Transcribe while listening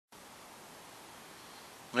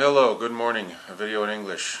Hello, good morning. A video in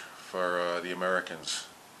English for the Americans,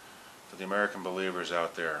 for the American believers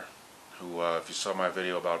out there who, if you saw my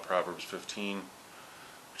video about Proverbs 15,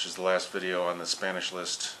 which is the last video on the Spanish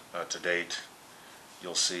list to date,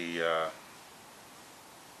 you'll see that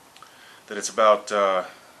it's about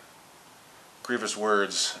grievous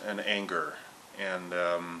words and anger. And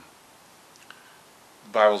the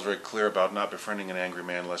Bible's very clear about not befriending an angry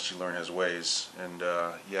man lest you learn his ways. And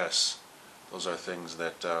yes, those are things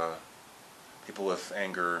that people with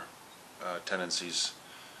anger tendencies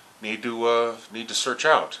need to search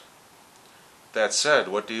out. That said,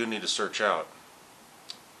 what do you need to search out?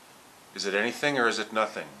 Is it anything or is it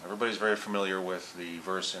nothing? Everybody's very familiar with the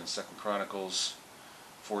verse in 2 Chronicles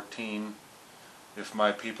 14. If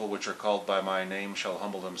my people which are called by my name shall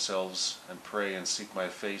humble themselves and pray and seek my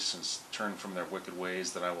face and turn from their wicked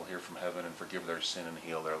ways, then I will hear from heaven and forgive their sin and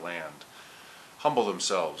heal their land. Humble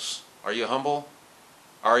themselves. Are you humble?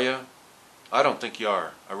 Are you? I don't think you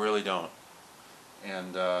are. I really don't.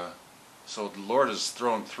 And so the Lord has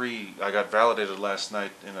thrown three. I got validated last night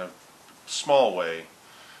in a small way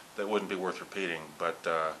that wouldn't be worth repeating, but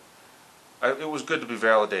it was good to be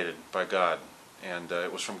validated by God, and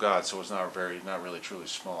it was from God, so it was not really truly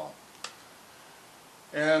small.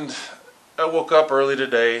 And I woke up early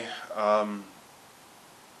today, and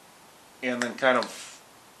then kind of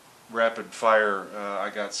rapid fire, I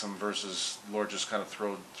got some verses. The Lord just kind of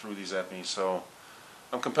threw these at me, so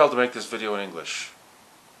I'm compelled to make this video in English.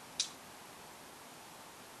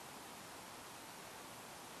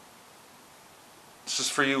 This is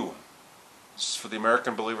for you. This is for the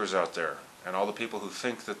American believers out there, and all the people who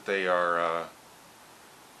think that they are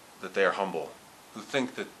humble, who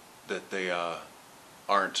think that they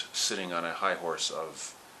aren't sitting on a high horse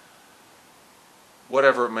of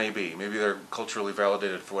whatever it may be. Maybe they're culturally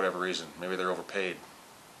validated for whatever reason. Maybe they're overpaid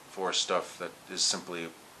for stuff that is simply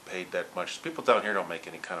paid that much. People down here don't make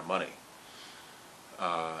any kind of money.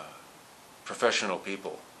 Professional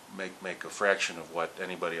people make a fraction of what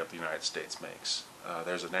anybody up in the United States makes.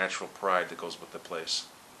 There's a natural pride that goes with the place.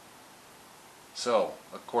 So,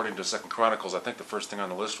 according to 2 Chronicles, I think the first thing on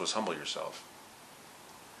the list was humble yourself.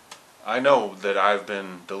 I know that I've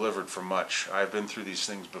been delivered from much. I've been through these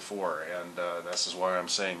things before, and this is why I'm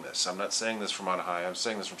saying this. I'm not saying this from on high. I'm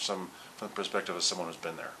saying this from the perspective of someone who's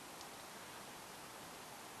been there,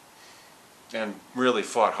 and really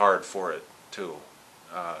fought hard for it too.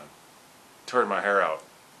 Turned my hair out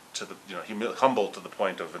to the humbled to the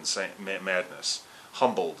point of insane madness.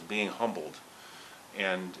 Humbled, being humbled,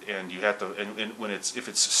 and you have to. And when if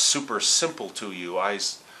it's super simple to you, I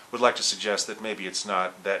would like to suggest that maybe it's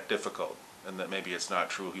not that difficult, and that maybe it's not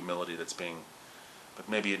true humility that's being, but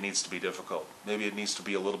maybe it needs to be difficult. Maybe it needs to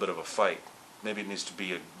be a little bit of a fight. Maybe it needs to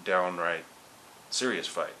be a downright serious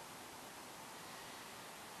fight.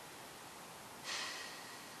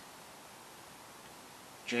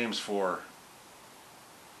 James 4:6.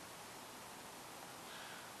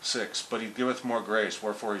 But he giveth more grace,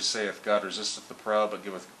 wherefore he saith, God resisteth the proud, but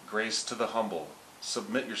giveth grace to the humble.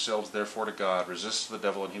 Submit yourselves therefore to God, resist the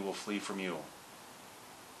devil, and he will flee from you.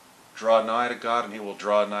 Draw nigh to God, and he will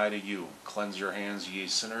draw nigh to you. Cleanse your hands, ye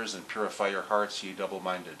sinners, and purify your hearts, ye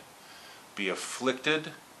double-minded. Be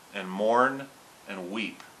afflicted, and mourn, and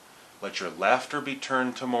weep. Let your laughter be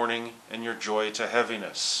turned to mourning, and your joy to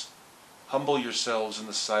heaviness. Humble yourselves in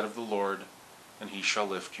the sight of the Lord, and he shall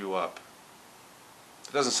lift you up.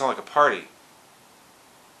 It doesn't sound like a party,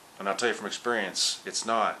 and I'll tell you from experience, it's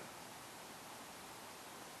not.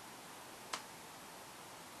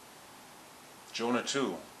 Jonah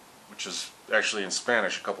 2, which is actually in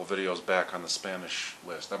Spanish, a couple videos back on the Spanish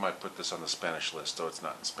list. I might put this on the Spanish list, though it's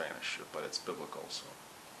not in Spanish, but it's biblical. So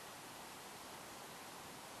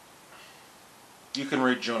you can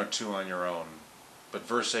read Jonah 2 on your own, but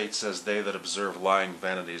verse 8 says, They that observe lying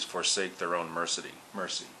vanities forsake their own mercy.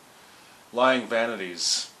 Lying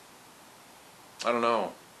vanities, I don't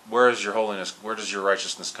know. Where is your holiness? Where does your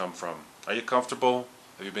righteousness come from? Are you comfortable?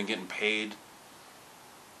 Have you been getting paid?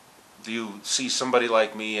 Do you see somebody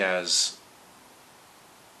like me as,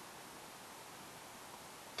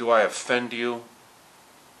 do I offend you?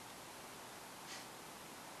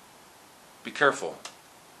 Be careful.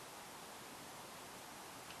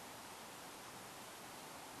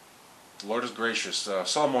 The Lord is gracious.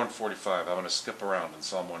 Psalm 145. I'm going to skip around in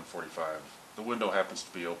Psalm 145. The window happens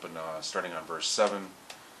to be open starting on verse 7.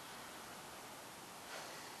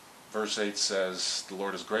 Verse 8 says, The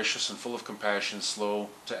Lord is gracious and full of compassion, slow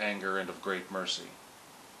to anger, and of great mercy.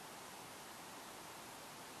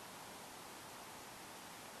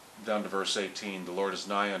 Down to verse 18, The Lord is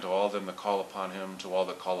nigh unto all them that call upon him, to all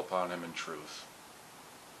that call upon him in truth.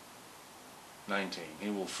 19. He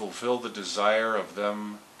will fulfill the desire of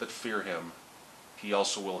them that fear him. He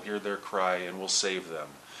also will hear their cry and will save them.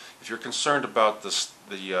 If you're concerned about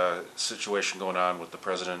the situation going on with the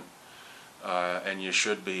president, and you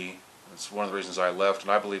should be, it's one of the reasons I left,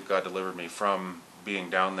 and I believe God delivered me from being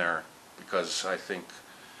down there, because I think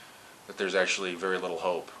that there's actually very little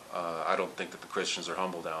hope. I don't think that the Christians are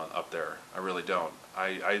humble down up there. I really don't.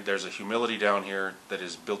 There's a humility down here that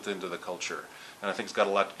is built into the culture, and I think it's got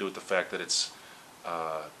a lot to do with the fact that it's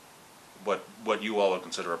what you all would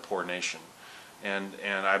consider a poor nation. And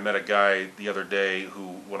I met a guy the other day who,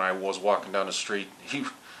 when I was walking down the street,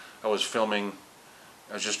 I was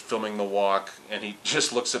just filming the walk, and he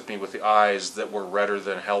just looks at me with the eyes that were redder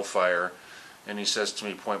than hellfire, and he says to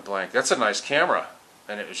me point blank, "That's a nice camera."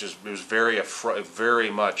 And it was very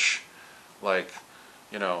much like,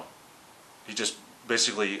 you know, he just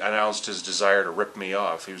basically announced his desire to rip me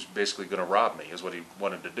off. He was basically going to rob me, is what he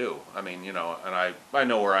wanted to do. I mean, you know, and I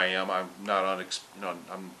know where I am. I'm not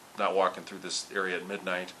I'm not walking through this area at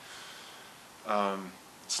midnight.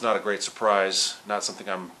 It's not a great surprise, not something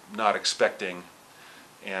I'm not expecting.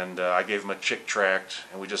 And I gave him a chick tract,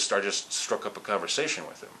 and I just struck up a conversation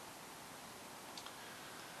with him.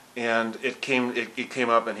 And it came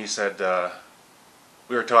up, and he said,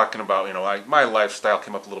 we were talking about, you know, my lifestyle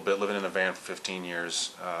came up a little bit, living in a van for 15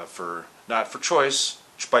 years, not for choice,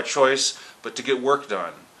 by choice, but to get work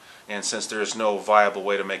done. And since there's no viable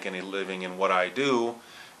way to make any living in what I do,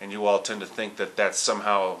 and you all tend to think that that's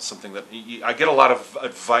somehow something that, I get a lot of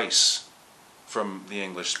advice from the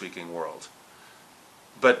English-speaking world.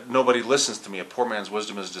 But nobody listens to me. A poor man's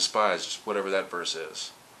wisdom is despised, whatever that verse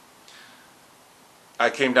is. I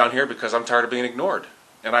came down here because I'm tired of being ignored.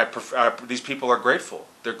 And these people are grateful.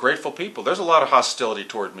 They're grateful people. There's a lot of hostility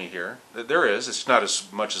toward me here. There is. It's not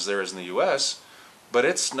as much as there is in the U.S. But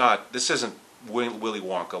it's not. This isn't Willy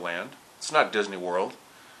Wonka land. It's not Disney World.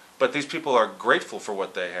 But these people are grateful for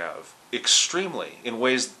what they have. Extremely. In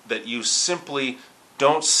ways that you simply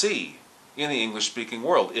don't see in the English-speaking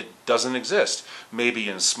world. It doesn't exist. Maybe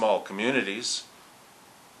in small communities.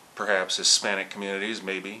 Perhaps Hispanic communities,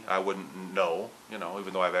 maybe. I wouldn't know, you know,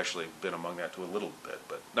 even though I've actually been among that to a little bit,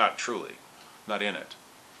 but not truly. Not in it.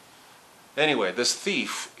 Anyway, this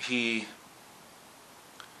thief, we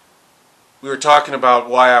were talking about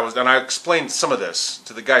why and I explained some of this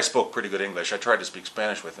to the guy. Spoke pretty good English. I tried to speak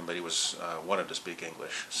Spanish with him, but he wanted to speak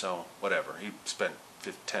English, so whatever. He spent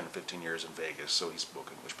 10, 15 years in Vegas, so he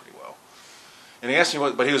spoke English pretty well. And he asked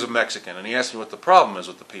me but he was a Mexican, and he asked me what the problem is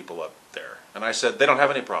with the people up there. And I said, they don't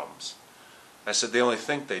have any problems. I said, they only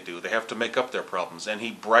think they do. They have to make up their problems. And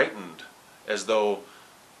he brightened as though,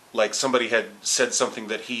 like somebody had said something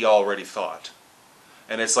that he already thought.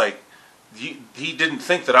 And it's like, he didn't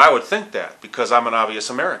think that I would think that, because I'm an obvious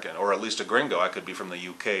American, or at least a gringo. I could be from the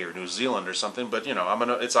UK or New Zealand or something, but you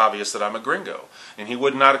know, it's obvious that I'm a gringo. And he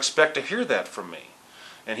would not expect to hear that from me.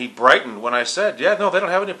 And he brightened when I said, yeah, no, they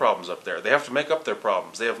don't have any problems up there. They have to make up their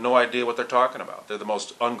problems. They have no idea what they're talking about. They're the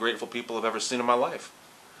most ungrateful people I've ever seen in my life.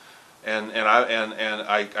 And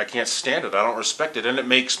I can't stand it. I don't respect it. And it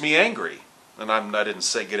makes me angry. And I didn't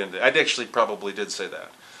get into it. I actually probably did say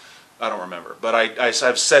that. I don't remember. But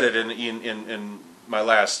I've said it in my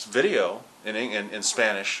last video in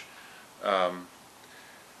Spanish. I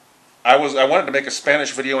wanted to make a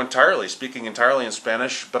Spanish video entirely, speaking entirely in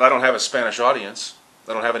Spanish, but I don't have a Spanish audience.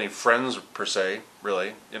 I don't have any friends, per se,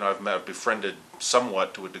 really. You know, I've befriended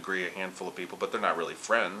somewhat, to a degree, a handful of people, but they're not really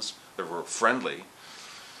friends. They're friendly.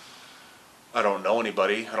 I don't know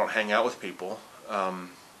anybody. I don't hang out with people. I'm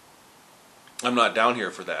not down here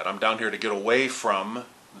for that. I'm down here to get away from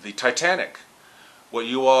the Titanic. What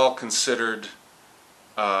you all considered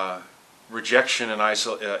rejection and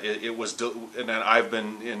and I've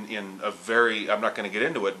been in a very, I'm not going to get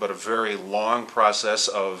into it, but a very long process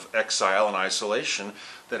of exile and isolation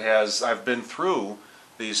I've been through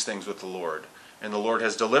these things with the Lord, and the Lord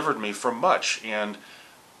has delivered me from much. And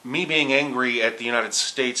me being angry at the United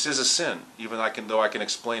States is a sin, even though I can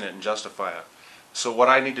explain it and justify it. So what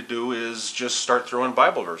I need to do is just start throwing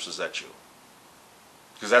Bible verses at you,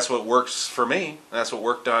 because that's what works for me, and that's what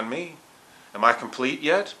worked on me. Am I complete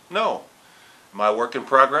yet? No. Am I a work in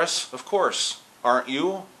progress? Of course. Aren't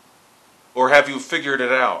you? Or have you figured it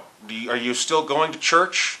out? Are you still going to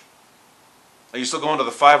church? Are you still going to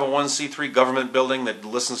the 501c3 government building that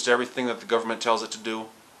listens to everything that the government tells it to do?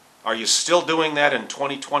 Are you still doing that in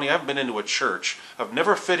 2020? I haven't been into a church. I've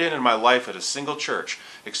never fit in my life at a single church,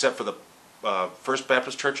 except for the First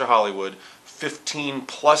Baptist Church of Hollywood 15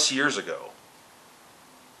 plus years ago.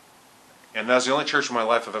 And that's the only church in my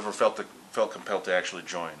life I've ever felt compelled to actually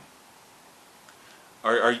join.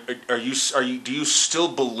 Do you still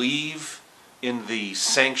believe in the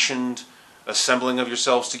sanctioned assembling of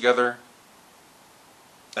yourselves together?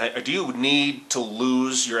 Do you need to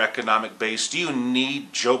lose your economic base? Do you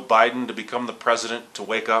need Joe Biden to become the president to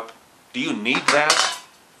wake up? Do you need that?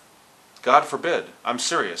 God forbid. I'm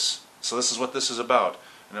serious. So this is what this is about.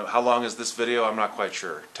 And how long is this video? I'm not quite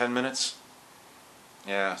sure. 10 minutes?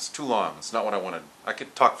 Yeah, it's too long. It's not what I wanted. I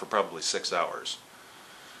could talk for probably 6 hours.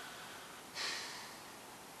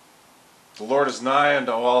 The Lord is nigh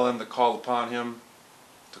unto all them that call upon him,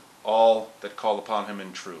 to all that call upon him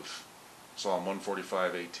in truth. Psalm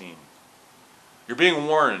 145:18. You're being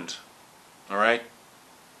warned, all right?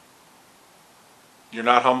 You're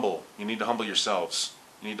not humble. You need to humble yourselves.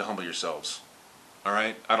 You need to humble yourselves, all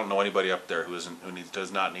right? I don't know anybody up there who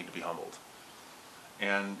does not need to be humbled.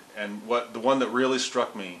 And the one that really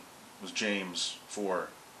struck me was James 4.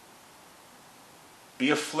 Be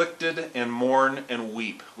afflicted and mourn and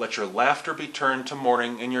weep. Let your laughter be turned to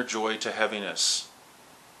mourning and your joy to heaviness.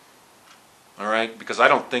 All right? Because I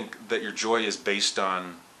don't think that your joy is based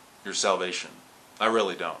on your salvation. I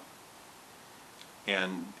really don't.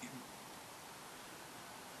 And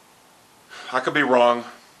I could be wrong.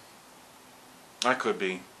 I could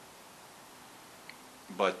be.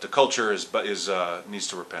 But the culture needs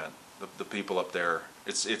to repent. The people up there,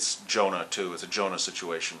 it's Jonah too. It's a Jonah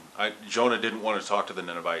situation. Jonah didn't want to talk to the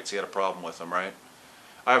Ninevites. He had a problem with them, right?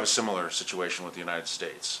 I have a similar situation with the United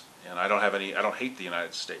States, and I don't hate the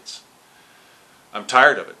United States. I'm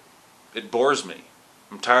tired of it. It bores me.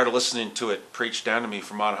 I'm tired of listening to it preached down to me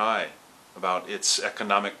from on high about its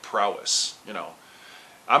economic prowess. You know,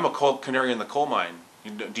 I'm a canary in the coal mine.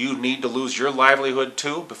 Do you need to lose your livelihood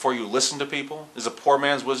too before you listen to people? Is a poor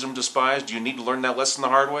man's wisdom despised? Do you need to learn that lesson the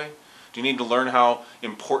hard way? Do you need to learn how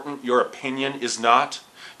important your opinion is not?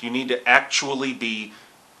 Do you need to actually be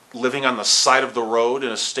living on the side of the road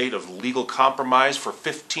in a state of legal compromise for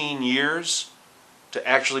 15 years to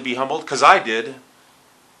actually be humbled? Because I did.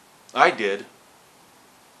 I did.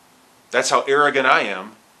 That's how arrogant I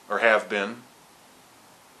am, or have been.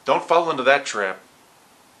 Don't fall into that trap.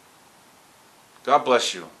 God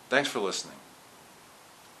bless you. Thanks for listening.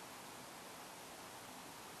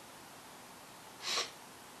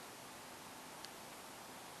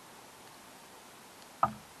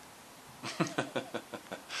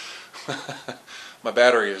 My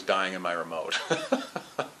battery is dying in my remote.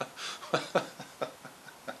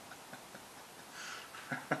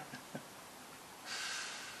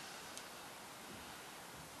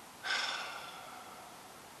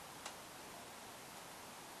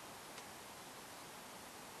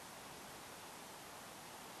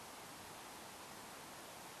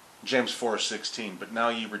 James 4:16, but now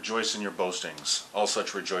ye rejoice in your boastings. All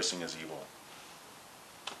such rejoicing is evil.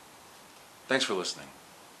 Thanks for listening.